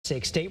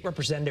namesake, State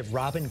Representative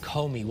Robin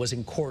Comey was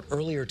in court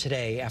earlier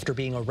today after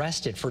being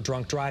arrested for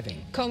drunk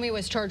driving. Comey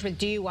was charged with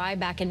DUI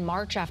back in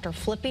March after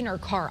flipping her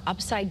car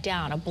upside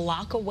down a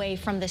block away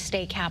from the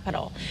state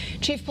capitol.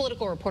 Chief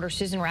political reporter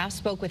Susan Raff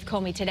spoke with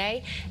Comey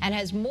today and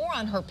has more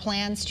on her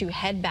plans to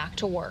head back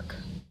to work.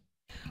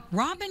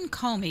 Robin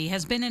Comey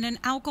has been in an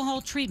alcohol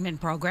treatment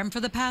program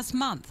for the past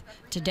month.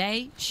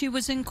 Today, she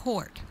was in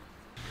court.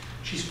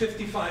 She's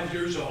 55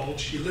 years old.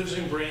 She lives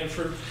in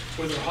Branford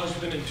with her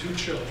husband and 2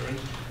 children.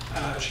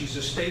 She's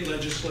a state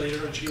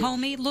legislator. And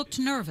Comey looked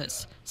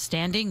nervous,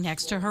 standing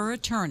next to her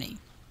attorney.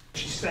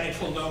 She's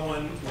thankful no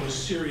one was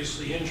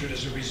seriously injured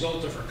as a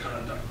result of her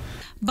conduct.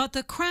 But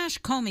the crash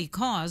Comey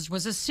caused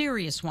was a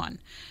serious one.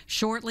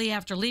 Shortly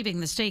after leaving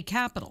the state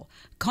capitol,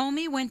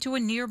 Comey went to a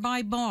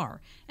nearby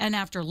bar, and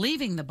after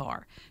leaving the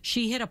bar,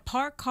 she hit a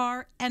parked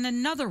car and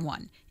another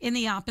one in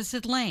the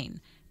opposite lane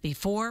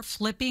before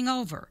flipping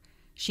over.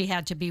 She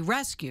had to be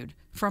rescued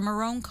from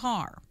her own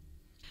car.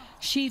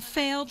 She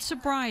failed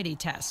sobriety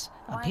tests,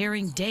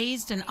 appearing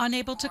dazed and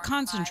unable to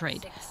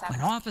concentrate when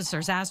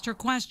officers asked her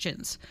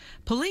questions.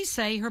 Police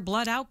say her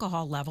blood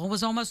alcohol level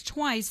was almost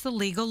twice the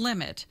legal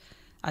limit.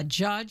 A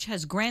judge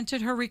has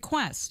granted her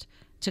request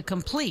to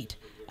complete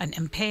an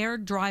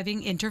impaired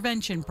driving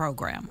intervention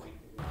program.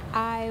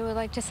 I would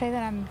like to say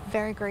that I'm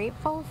very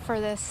grateful for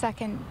this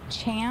second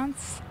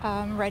chance.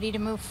 I'm ready to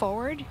move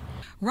forward.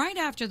 Right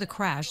after the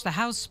crash, the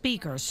House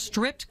Speaker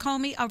stripped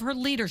Comey of her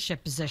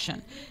leadership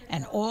position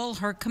and all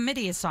her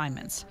committee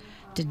assignments.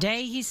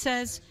 Today, he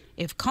says,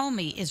 if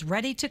Comey is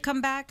ready to come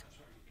back,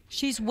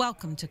 she's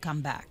welcome to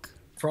come back.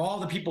 For all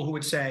the people who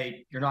would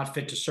say you're not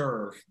fit to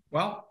serve,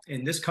 well,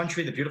 in this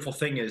country, the beautiful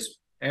thing is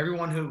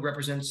everyone who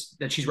represents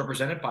that she's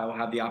represented by will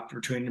have the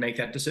opportunity to make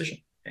that decision.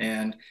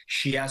 And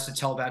she has to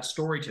tell that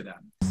story to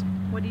them.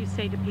 What do you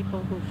say to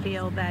people who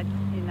feel that,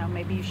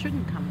 maybe you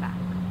shouldn't come back?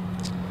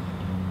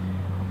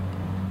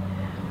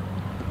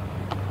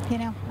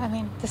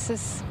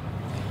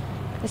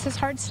 This is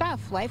hard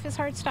stuff. Life is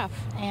hard stuff.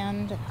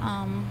 And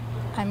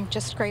I'm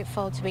just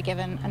grateful to be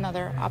given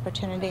another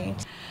opportunity.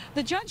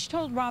 The judge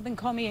told Robin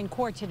Comey in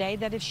court today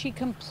that if she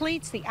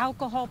completes the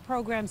alcohol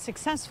program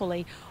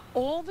successfully,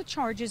 all the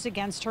charges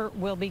against her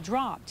will be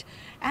dropped.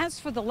 As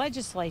for the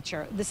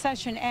legislature, the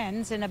session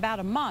ends in about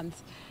a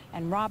month,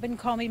 and Robin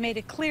Comey made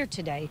it clear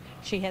today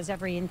she has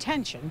every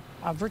intention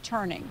of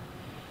returning.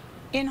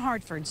 In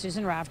Hartford,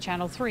 Susan Raff,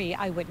 Channel 3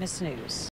 Eyewitness News.